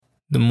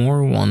The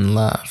more one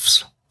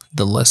laughs,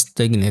 the less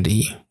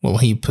dignity will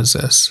he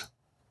possess.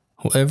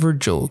 Whoever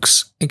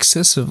jokes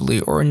excessively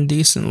or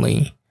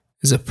indecently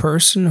is a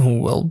person who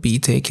will be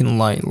taken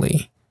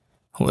lightly.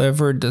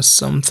 Whoever does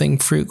something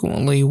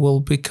frequently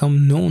will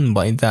become known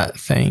by that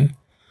thing.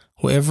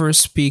 Whoever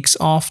speaks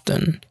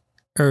often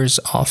errs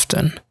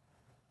often.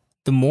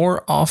 The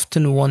more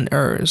often one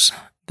errs,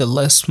 the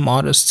less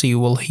modesty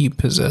will he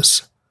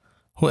possess.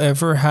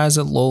 Whoever has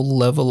a low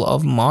level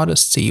of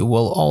modesty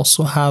will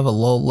also have a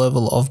low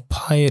level of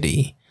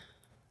piety.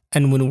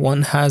 And when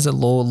one has a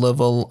low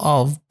level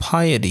of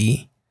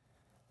piety,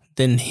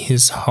 then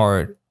his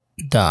heart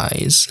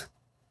dies.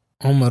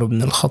 Umar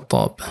ibn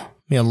al-Khattab,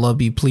 may Allah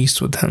be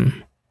pleased with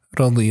him,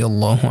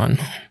 radiyallahu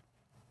anhu.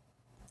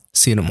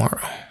 See you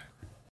tomorrow.